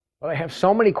But I have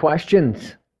so many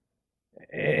questions,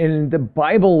 and the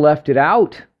Bible left it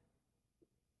out.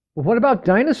 But what about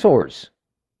dinosaurs?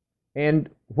 And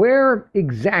where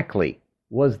exactly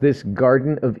was this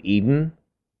Garden of Eden?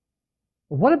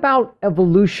 What about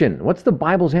evolution? What's the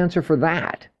Bible's answer for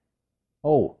that?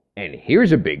 Oh, and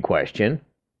here's a big question.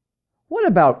 What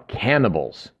about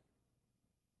cannibals?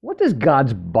 What does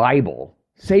God's Bible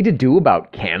say to do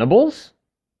about cannibals?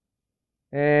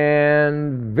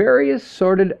 And various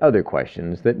sorted other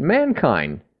questions that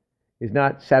mankind is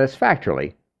not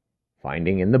satisfactorily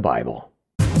finding in the Bible.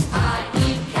 I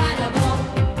eat cannibal.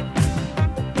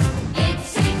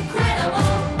 It's incredible.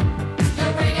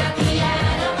 You bring out the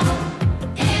animal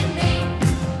in me.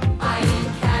 I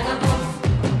eat cannibals.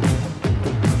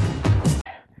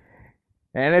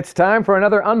 And it's time for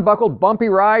another unbuckled bumpy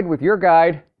ride with your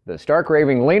guide, the stark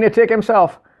raving lunatic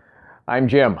himself. I'm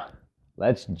Jim.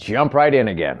 Let's jump right in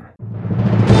again.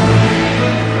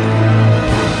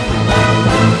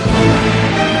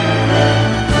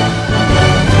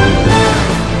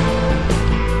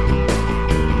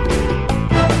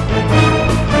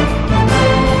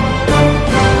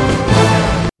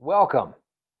 Welcome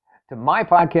to my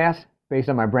podcast based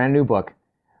on my brand new book,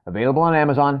 available on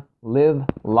Amazon, Live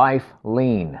Life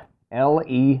Lean,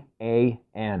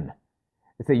 L-E-A-N.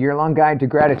 It's a year-long guide to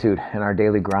gratitude and our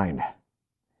daily grind.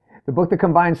 The book that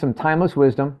combines some timeless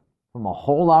wisdom from a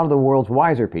whole lot of the world's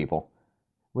wiser people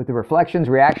with the reflections,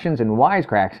 reactions, and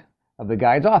wisecracks of the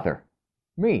guide's author,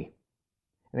 me.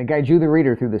 And it guides you, the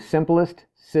reader, through the simplest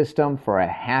system for a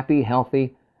happy,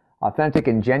 healthy, authentic,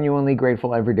 and genuinely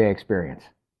grateful everyday experience.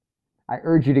 I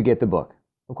urge you to get the book.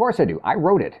 Of course I do. I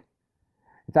wrote it.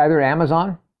 It's either at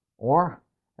Amazon or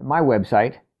at my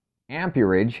website,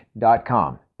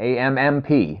 ampurage.com.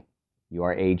 A-M-M-P-U-R-A-G-E.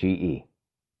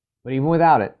 But even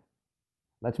without it,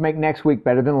 let's make next week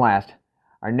better than last,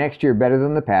 our next year better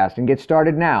than the past, and get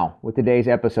started now with today's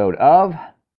episode of...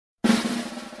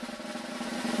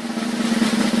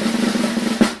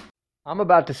 I'm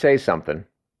about to say something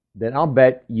that I'll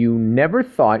bet you never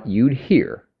thought you'd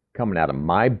hear coming out of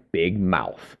my big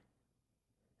mouth.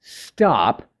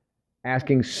 Stop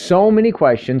asking so many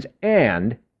questions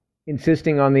and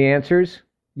insisting on the answers.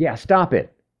 Yeah, stop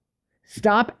it.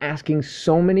 Stop asking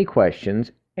so many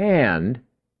questions and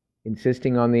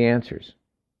insisting on the answers.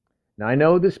 Now, I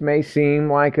know this may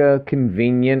seem like a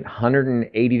convenient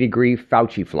 180-degree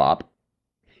Fauci flop.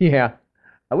 Yeah,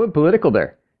 I went political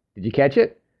there. Did you catch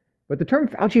it? But the term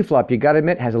Fauci flop, you gotta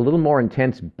admit, has a little more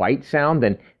intense bite sound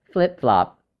than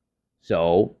flip-flop.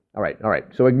 So, all right.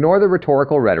 So ignore the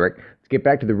rhetorical rhetoric. Let's get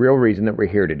back to the real reason that we're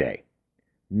here today.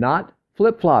 Not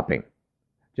flip-flopping.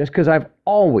 Just because I've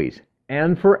always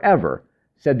and forever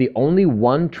said the only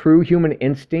one true human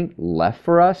instinct left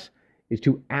for us is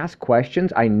to ask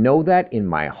questions. I know that in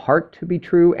my heart to be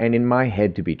true and in my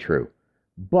head to be true.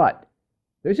 But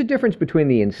there's a difference between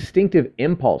the instinctive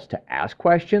impulse to ask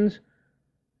questions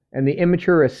and the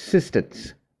immature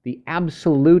assistance, the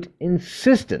absolute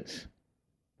insistence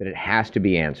that it has to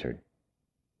be answered.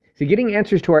 See, getting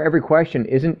answers to our every question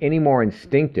isn't any more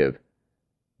instinctive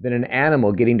than an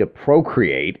animal getting to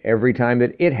procreate every time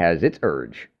that it has its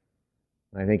urge.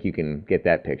 I think you can get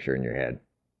that picture in your head.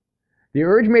 The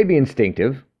urge may be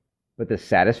instinctive, but the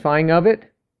satisfying of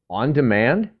it, on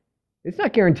demand, it's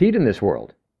not guaranteed in this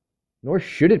world, nor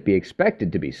should it be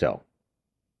expected to be so.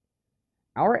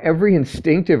 Our every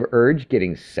instinctive urge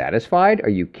getting satisfied? Are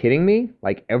you kidding me?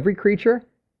 Like every creature?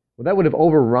 Well, that would have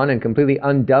overrun and completely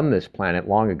undone this planet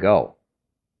long ago.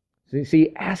 So you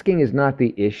see, asking is not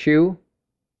the issue,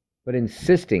 but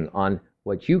insisting on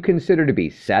what you consider to be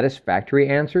satisfactory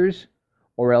answers,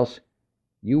 or else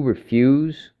you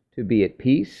refuse to be at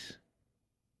peace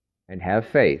and have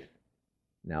faith.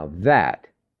 Now that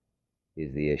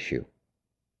is the issue.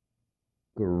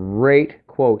 Great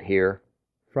quote here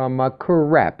from a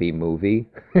crappy movie.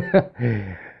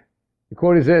 The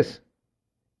quote is this: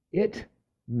 "It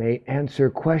may answer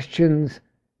questions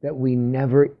that we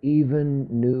never even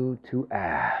knew to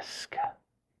ask."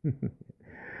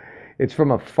 It's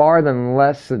from a far than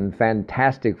less than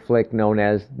fantastic flick known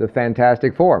as The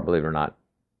Fantastic Four, believe it or not.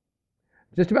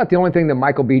 Just about the only thing that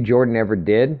Michael B. Jordan ever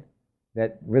did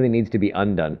that really needs to be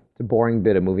undone. It's a boring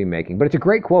bit of movie making, but it's a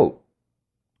great quote.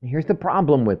 Here's the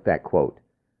problem with that quote.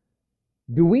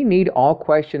 Do we need all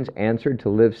questions answered to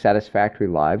live satisfactory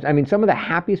lives? I mean, some of the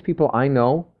happiest people I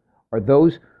know are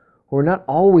those who are not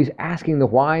always asking the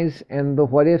whys and the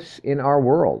what ifs in our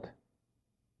world.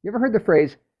 You ever heard the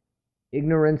phrase,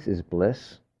 ignorance is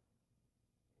bliss?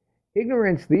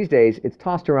 Ignorance these days, it's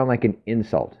tossed around like an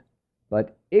insult.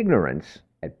 But ignorance,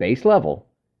 at base level,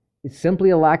 is simply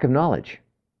a lack of knowledge.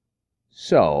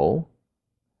 So,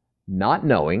 Not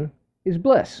knowing is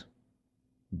bliss.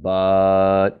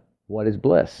 But what is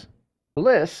bliss?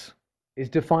 Bliss is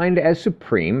defined as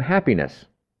supreme happiness,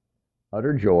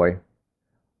 utter joy,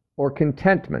 or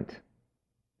contentment.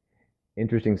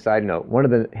 Interesting side note, one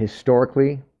of the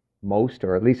historically most,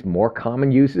 or at least more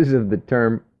common uses of the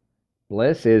term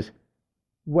bliss is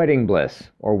wedding bliss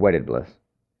or wedded bliss.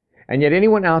 And yet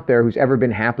anyone out there who's ever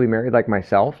been happily married like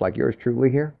myself, like yours truly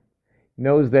here,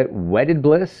 knows that wedded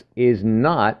bliss is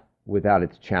not without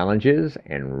its challenges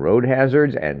and road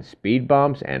hazards and speed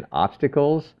bumps and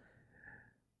obstacles.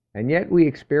 And yet we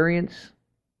experience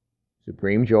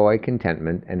supreme joy,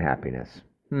 contentment, and happiness.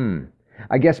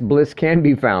 I guess bliss can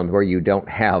be found where you don't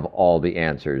have all the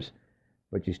answers,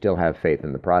 but you still have faith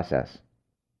in the process.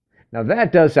 Now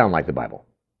that does sound like the Bible.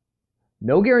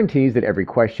 No guarantees that every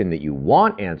question that you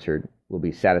want answered will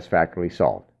be satisfactorily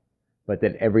solved, but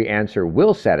that every answer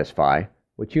will satisfy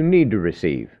what you need to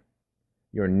receive.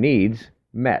 Your needs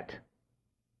met.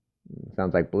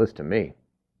 Sounds like bliss to me.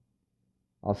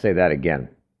 I'll say that again.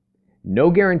 No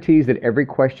guarantees that every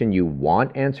question you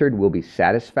want answered will be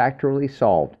satisfactorily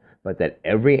solved, but that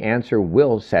every answer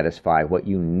will satisfy what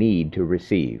you need to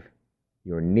receive.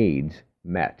 Your needs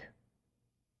met.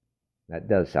 That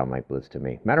does sound like bliss to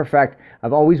me. Matter of fact,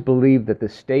 I've always believed that the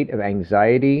state of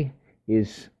anxiety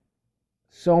is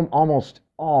so almost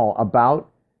all about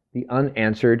the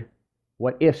unanswered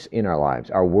what-ifs in our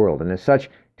lives, our world. And as such,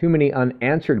 too many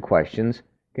unanswered questions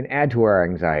can add to our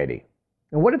anxiety.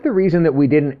 And what if the reason that we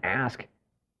didn't ask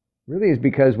really is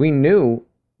because we knew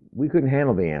we couldn't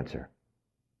handle the answer?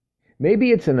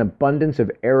 Maybe it's an abundance of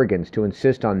arrogance to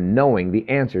insist on knowing the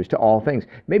answers to all things.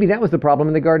 Maybe that was the problem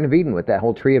in the Garden of Eden with that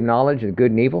whole tree of knowledge of good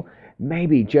and evil.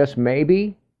 Maybe, just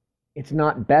maybe, it's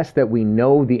not best that we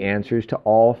know the answers to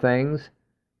all things,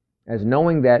 as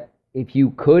knowing that if you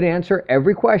could answer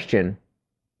every question,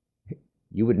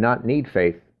 you would not need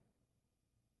faith,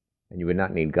 and you would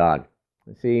not need God.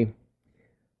 See,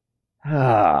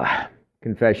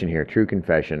 confession here, true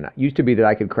confession. It used to be that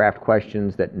I could craft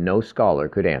questions that no scholar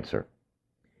could answer.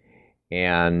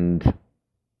 And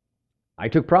I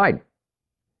took pride.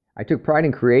 I took pride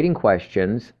in creating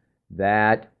questions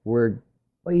that were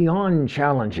beyond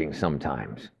challenging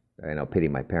sometimes. Pity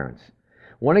my parents.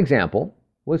 One example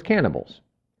was cannibals.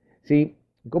 See,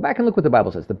 go back and look what the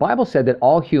Bible says. The Bible said that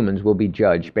all humans will be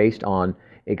judged based on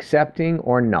accepting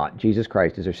or not Jesus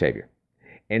Christ as their Savior.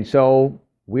 And so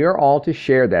we are all to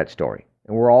share that story.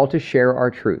 And we're all to share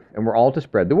our truth. And we're all to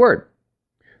spread the word.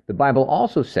 The Bible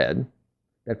also said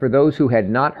that for those who had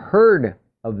not heard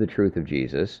of the truth of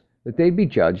Jesus, that they'd be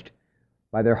judged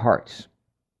by their hearts.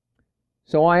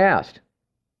 So I asked,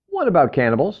 what about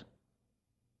cannibals?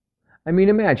 I mean,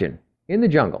 imagine, in the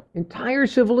jungle, entire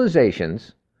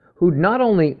civilizations who'd not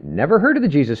only never heard of the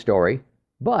Jesus story,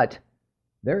 but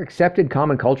their accepted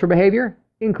common culture behavior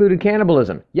included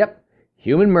cannibalism. Yep,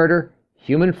 human murder,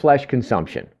 human flesh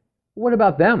consumption. What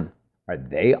about them? Are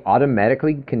they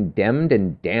automatically condemned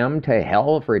and damned to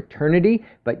hell for eternity,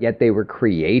 but yet they were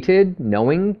created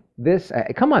knowing this?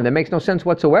 Come on, that makes no sense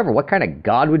whatsoever. What kind of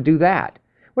God would do that?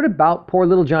 What about poor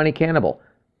little Johnny Cannibal?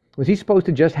 Was he supposed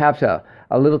to just have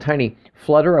a little tiny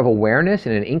flutter of awareness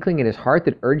and an inkling in his heart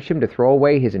that urged him to throw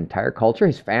away his entire culture,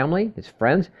 his family, his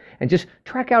friends, and just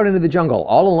trek out into the jungle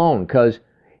all alone because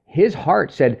his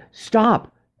heart said,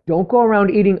 stop, don't go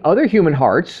around eating other human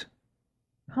hearts.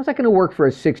 How's that going to work for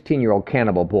a 16-year-old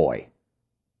cannibal boy?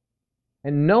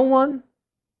 And no one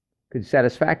could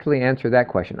satisfactorily answer that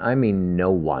question. I mean,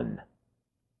 no one.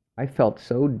 I felt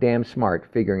so damn smart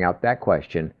figuring out that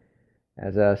question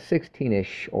as a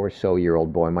 16-ish or so year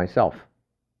old boy myself.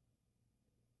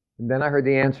 And then I heard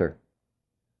the answer.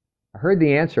 I heard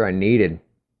the answer I needed,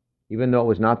 even though it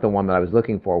was not the one that I was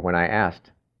looking for when I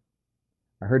asked.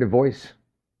 I heard a voice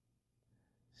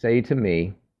say to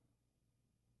me,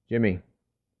 Jimmy,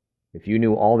 if you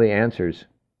knew all the answers,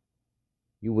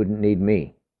 you wouldn't need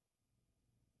me.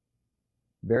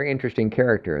 Very interesting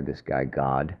character, this guy,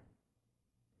 God.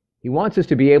 He wants us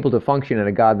to be able to function in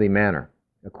a godly manner,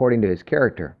 according to his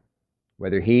character,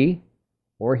 whether he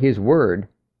or his word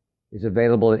is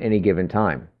available at any given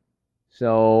time.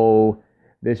 So,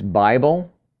 this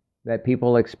Bible that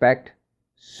people expect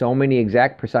so many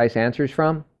exact, precise answers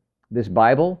from, this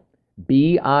Bible,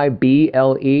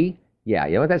 B.I.B.L.E, yeah,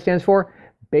 you know what that stands for?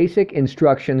 Basic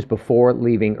Instructions Before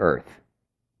Leaving Earth.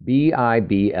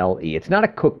 B.I.B.L.E. It's not a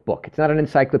cookbook. It's not an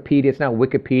encyclopedia. It's not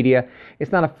Wikipedia.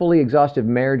 It's not a fully exhaustive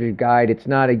marriage guide. It's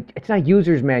not a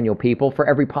user's manual, people, for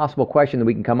every possible question that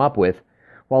we can come up with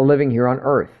while living here on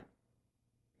Earth.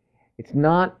 It's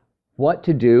not what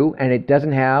to do, and it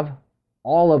doesn't have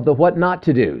all of the what not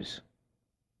to do's.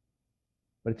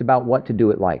 But it's about what to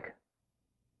do it like.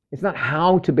 It's not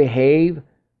how to behave,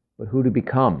 but who to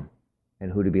become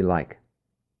and who to be like.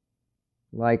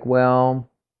 Like, well,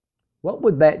 what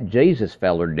would that Jesus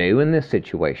feller do in this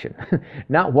situation?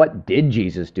 Not what did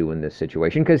Jesus do in this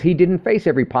situation, because he didn't face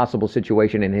every possible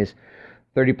situation in his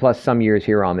 30 plus some years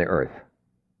here on the earth.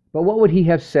 But what would he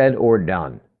have said or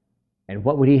done? And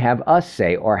what would he have us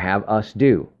say or have us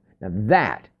do? Now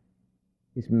that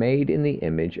is made in the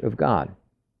image of God.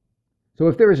 So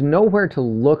if there is nowhere to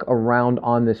look around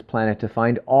on this planet to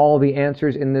find all the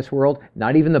answers in this world,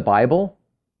 not even the Bible,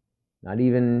 not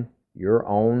even your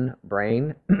own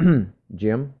brain,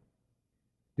 Jim,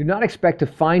 do not expect to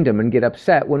find them and get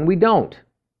upset when we don't.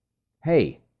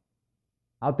 Hey,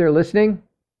 out there listening,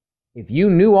 if you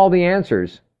knew all the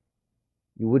answers,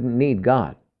 you wouldn't need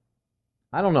God.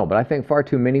 I don't know, but I think far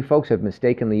too many folks have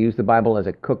mistakenly used the Bible as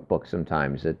a cookbook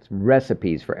sometimes. It's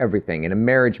recipes for everything, in a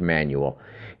marriage manual,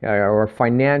 or a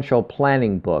financial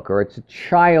planning book, or it's a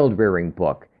child-rearing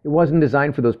book. It wasn't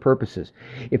designed for those purposes.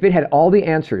 If it had all the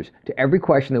answers to every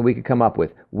question that we could come up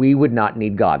with, we would not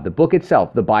need God. The book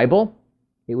itself, the Bible,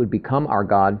 it would become our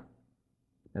God.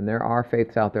 And there are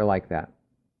faiths out there like that.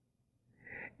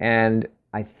 And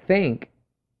I think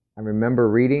I remember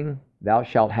reading, "Thou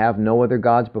shalt have no other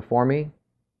gods before me."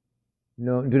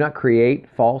 No, do not create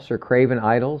false or graven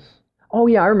idols. Oh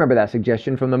yeah, I remember that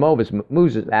suggestion from the Moses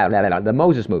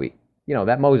movie. You know,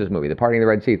 that Moses movie, the parting of the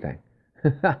Red Sea thing.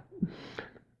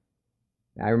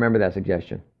 I remember that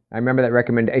suggestion. I remember that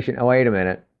recommendation. Oh, wait a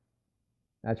minute.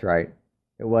 That's right.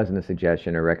 It wasn't a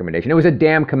suggestion or recommendation. It was a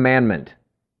damn commandment.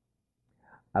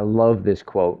 I love this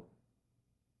quote,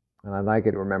 and I like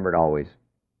it remembered always.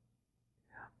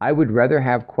 I would rather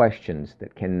have questions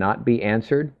that cannot be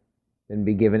answered than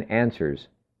be given answers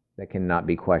that cannot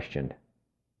be questioned.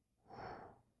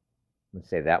 Let's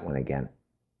say that one again.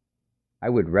 I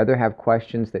would rather have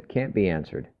questions that can't be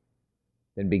answered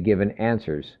than be given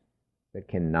answers that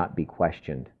cannot be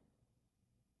questioned.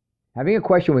 Having a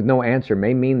question with no answer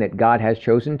may mean that God has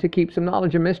chosen to keep some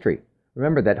knowledge a mystery.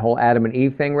 Remember that whole Adam and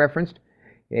Eve thing referenced?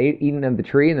 Eating of the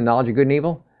tree and the knowledge of good and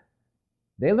evil?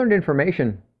 They learned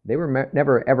information they were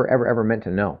never, ever meant to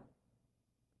know.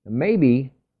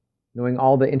 Maybe knowing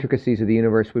all the intricacies of the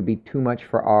universe would be too much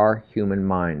for our human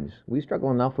minds. We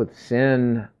struggle enough with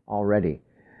sin already.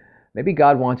 Maybe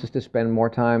God wants us to spend more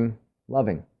time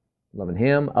loving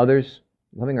Him, others,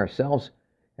 loving ourselves,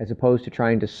 as opposed to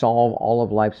trying to solve all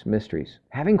of life's mysteries.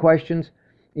 Having questions,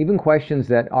 even questions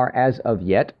that are as of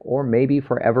yet or maybe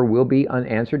forever will be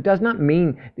unanswered, does not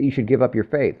mean that you should give up your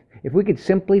faith. If we could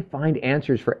simply find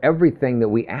answers for everything that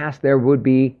we ask, there would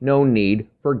be no need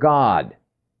for God.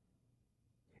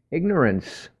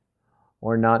 Ignorance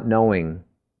or not knowing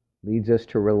leads us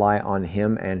to rely on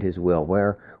Him and His will.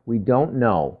 Where we don't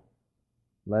know,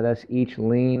 let us each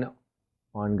lean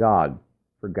on God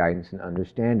for guidance and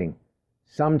understanding.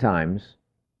 Sometimes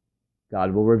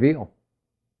God will reveal,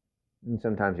 and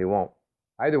sometimes He won't.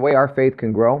 Either way, our faith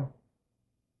can grow,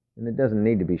 and it doesn't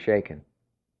need to be shaken.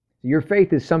 Your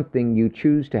faith is something you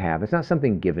choose to have. It's not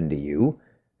something given to you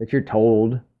that you're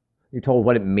told. You're told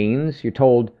what it means. You're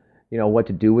told, what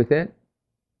to do with it.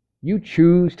 You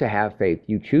choose to have faith.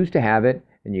 You choose to have it,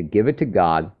 and you give it to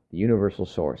God, the universal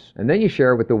source. And then you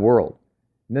share it with the world.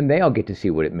 And then they all get to see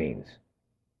what it means.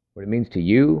 What it means to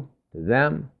you, to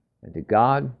them, and to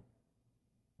God,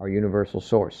 our universal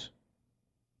source.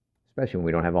 Especially when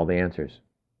we don't have all the answers.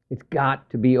 It's got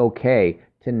to be okay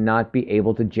to not be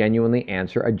able to genuinely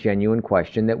answer a genuine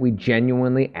question that we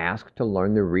genuinely ask to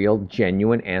learn the real,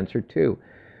 genuine answer to.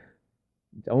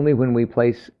 It's only when we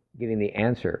place getting the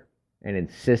answer and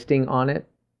insisting on it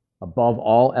above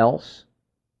all else,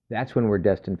 that's when we're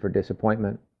destined for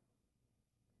disappointment.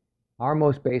 Our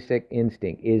most basic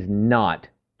instinct is not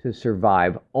to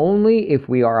survive only if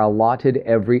we are allotted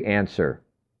every answer,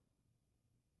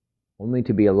 only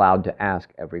to be allowed to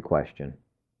ask every question.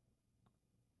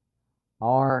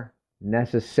 Our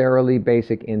necessarily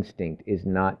basic instinct is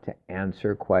not to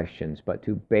answer questions, but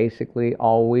to basically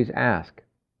always ask.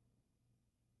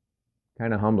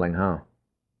 Kind of humbling, huh?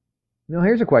 Now,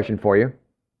 here's a question for you.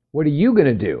 What are you going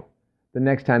to do the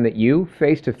next time that you,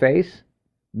 face to face,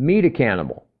 meet a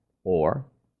cannibal or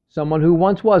someone who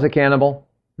once was a cannibal?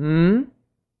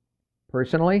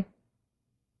 Personally,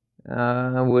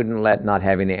 I wouldn't let not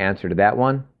having the answer to that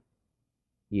one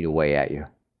eat away at you.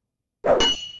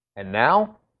 And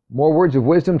now, more words of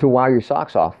wisdom to wow your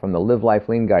socks off from the Live Life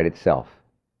Lean Guide itself.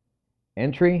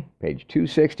 Entry, page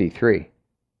 263.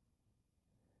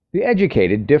 The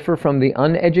educated differ from the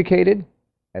uneducated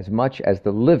as much as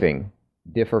the living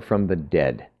differ from the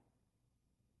dead.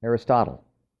 Aristotle.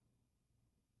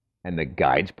 And the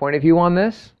guide's point of view on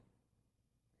this?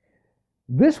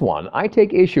 This one I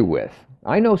take issue with.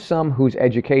 I know some whose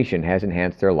education has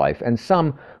enhanced their life, and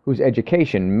some whose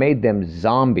education made them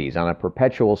zombies on a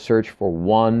perpetual search for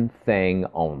one thing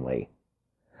only: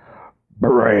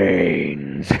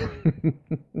 brains.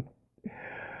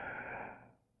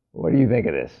 What do you think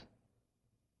of this?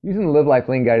 Using the Live Life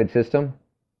Lean guided system,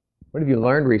 what have you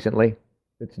learned recently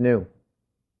that's new?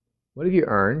 What have you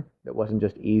earned that wasn't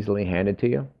just easily handed to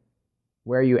you?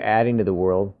 Where are you adding to the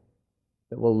world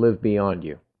that will live beyond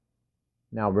you?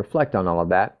 Now reflect on all of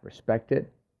that, respect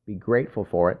it, be grateful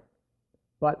for it.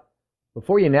 But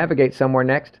before you navigate somewhere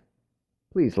next,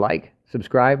 please like,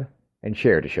 subscribe, and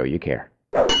share to show you care.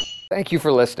 Thank you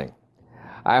for listening.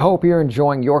 I hope you're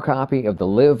enjoying your copy of the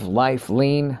Live Life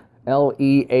Lean,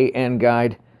 L-E-A-N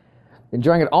guide,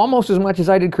 enjoying it almost as much as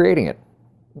I did creating it.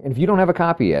 And if you don't have a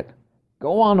copy yet,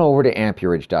 go on over to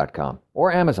amperage.com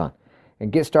or Amazon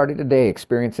and get started today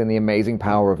experiencing the amazing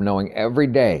power of knowing every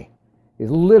day is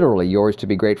literally yours to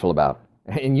be grateful about,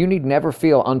 and you need never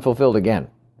feel unfulfilled again.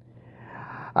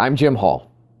 I'm Jim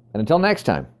Hall, and until next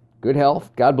time, good health,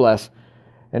 God bless,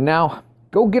 and now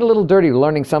go get a little dirty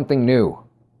learning something new,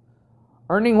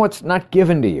 earning what's not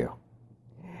given to you,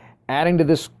 adding to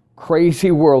this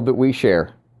crazy world that we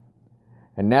share,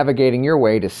 and navigating your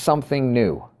way to something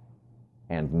new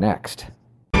and next.